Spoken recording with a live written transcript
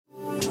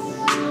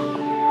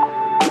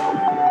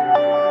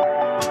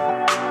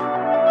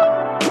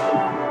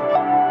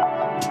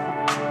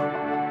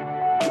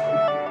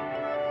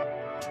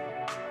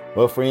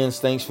Well, friends,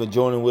 thanks for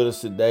joining with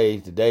us today.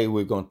 Today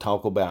we're going to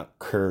talk about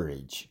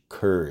courage.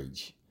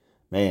 Courage.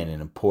 Man, an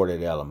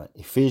important element.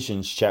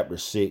 Ephesians chapter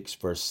 6,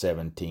 verse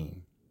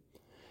 17.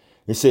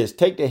 It says,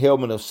 "Take the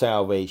helmet of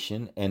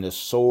salvation and the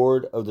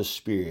sword of the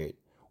Spirit,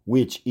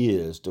 which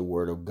is the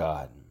word of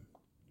God.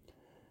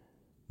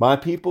 My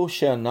people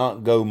shall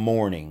not go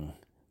mourning,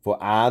 for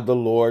I, the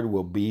Lord,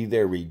 will be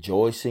their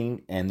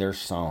rejoicing and their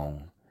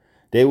song.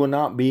 They will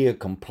not be a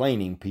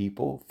complaining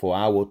people, for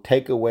I will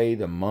take away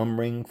the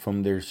murmuring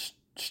from their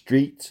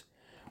streets.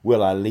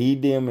 Will I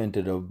lead them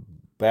into the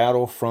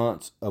battle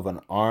fronts of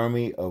an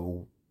army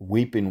of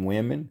weeping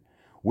women?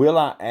 Will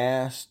I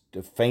ask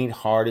the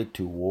faint-hearted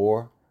to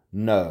war?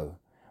 No,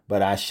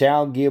 but I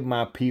shall give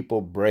my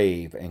people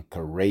brave and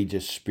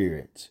courageous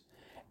spirits,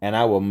 and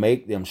I will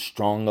make them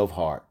strong of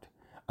heart.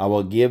 I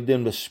will give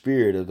them the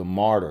spirit of the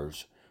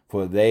martyrs,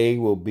 for they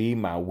will be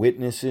my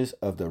witnesses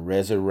of the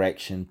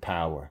resurrection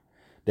power.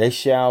 They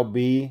shall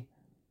be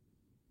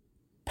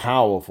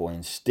powerful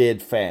and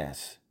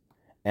steadfast,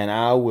 and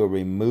I will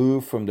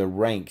remove from the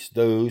ranks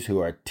those who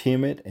are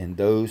timid and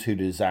those who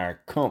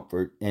desire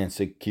comfort and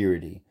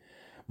security.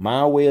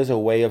 My way is a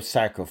way of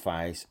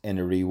sacrifice, and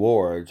the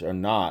rewards are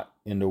not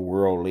in the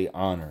worldly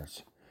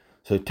honors.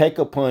 So take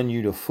upon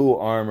you the full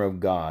armor of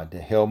God,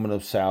 the helmet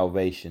of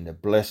salvation, the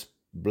blessed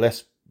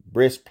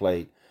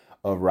breastplate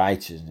of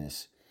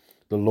righteousness,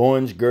 the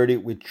loins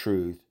girded with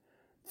truth,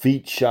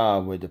 feet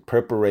shod with the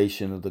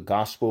preparation of the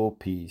gospel of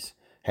peace,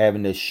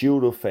 having the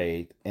shield of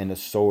faith and the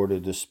sword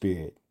of the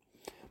Spirit.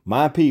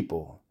 My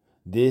people,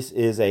 this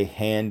is a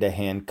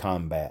hand-to-hand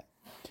combat.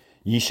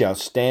 Ye shall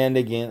stand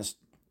against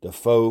the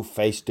foe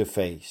face to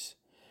face.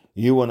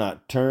 You will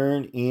not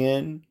turn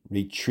in,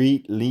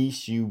 retreat,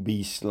 lest you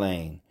be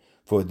slain,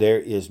 for there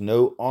is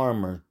no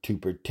armor to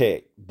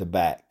protect the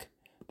back.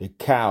 The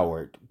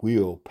coward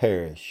will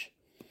perish.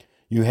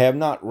 You have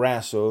not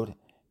wrestled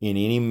in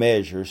any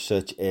measure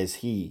such as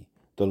he,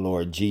 the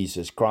Lord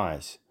Jesus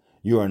Christ.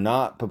 You are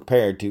not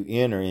prepared to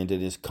enter into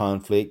this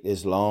conflict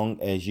as long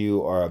as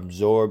you are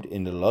absorbed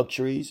in the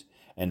luxuries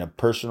and the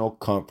personal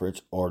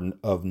comforts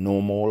of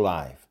normal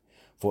life.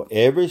 For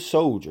every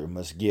soldier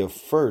must give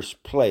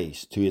first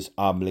place to his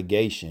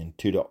obligation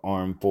to the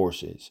armed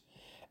forces,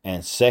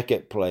 and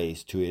second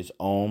place to his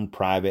own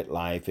private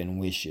life and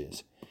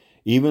wishes.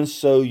 Even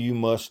so you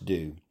must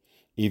do,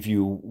 if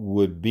you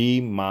would be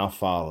my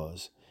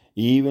followers.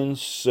 Even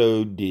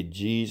so did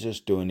Jesus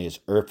during his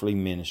earthly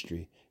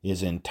ministry.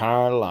 His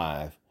entire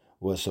life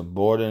was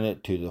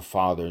subordinate to the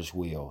Father's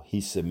will. He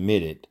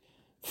submitted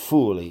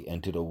fully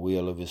unto the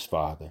will of his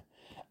Father.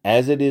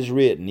 As it is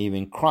written,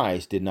 even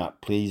Christ did not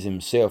please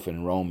himself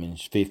in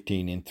Romans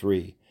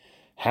 15:3.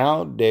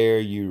 How dare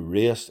you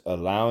risk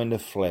allowing the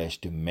flesh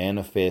to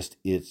manifest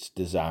its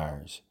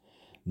desires?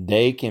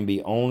 They can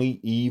be only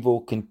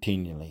evil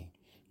continually.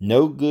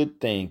 No good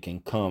thing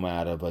can come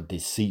out of a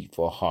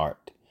deceitful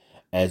heart.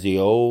 As the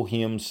old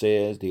hymn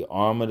says, the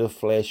arm of the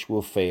flesh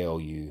will fail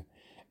you,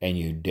 and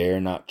you dare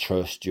not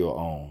trust your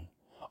own.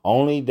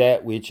 Only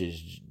that which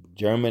is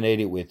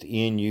germinated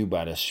within you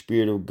by the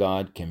Spirit of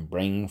God can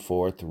bring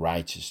forth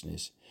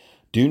righteousness.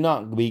 Do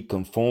not be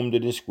conformed to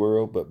this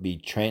world, but be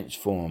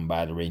transformed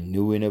by the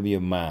renewing of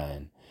your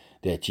mind,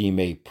 that ye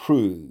may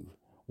prove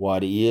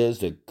what is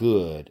the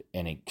good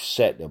and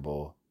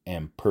acceptable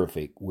and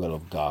perfect will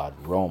of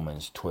God.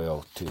 Romans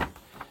 12:2.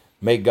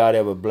 May God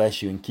ever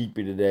bless you and keep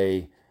you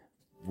today.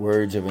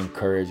 Words of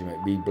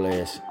encouragement. Be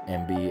blessed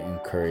and be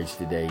encouraged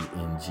today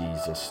in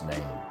Jesus'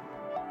 name.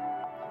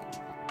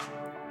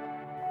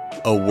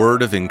 A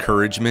Word of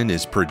Encouragement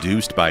is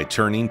produced by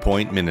Turning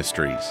Point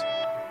Ministries.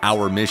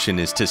 Our mission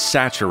is to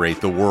saturate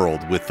the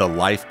world with the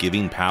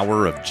life-giving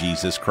power of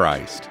Jesus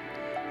Christ.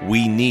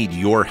 We need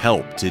your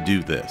help to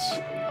do this.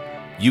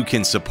 You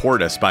can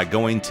support us by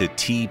going to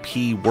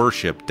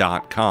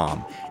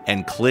tpworship.com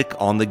and click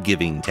on the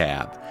Giving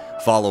tab.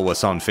 Follow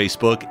us on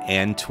Facebook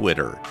and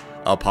Twitter.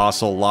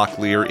 Apostle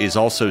Locklear is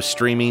also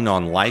streaming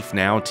on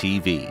LifeNow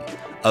TV,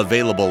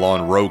 available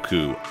on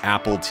Roku,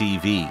 Apple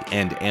TV,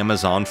 and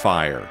Amazon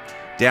Fire.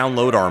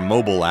 Download our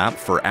mobile app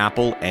for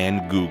Apple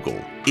and Google.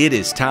 It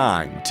is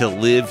time to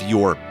live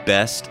your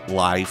best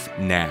life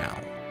now.